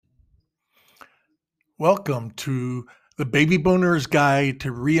Welcome to the Baby Boomer's Guide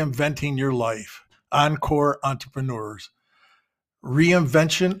to Reinventing Your Life. Encore Entrepreneurs.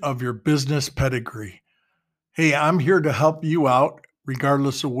 Reinvention of your business pedigree. Hey, I'm here to help you out,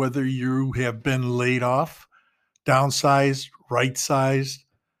 regardless of whether you have been laid off, downsized, right sized,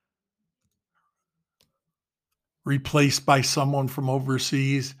 replaced by someone from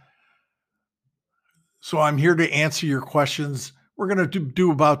overseas. So I'm here to answer your questions. We're going to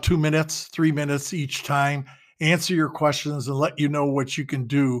do about 2 minutes, 3 minutes each time, answer your questions and let you know what you can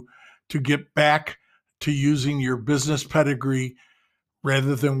do to get back to using your business pedigree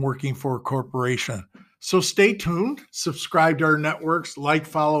rather than working for a corporation. So stay tuned, subscribe to our networks, like,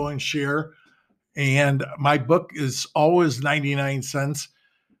 follow, and share. And my book is always 99 cents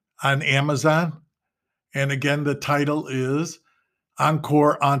on Amazon. And again, the title is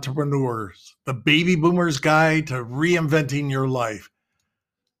Encore Entrepreneurs, the Baby Boomer's Guide to Reinventing Your Life.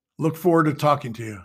 Look forward to talking to you.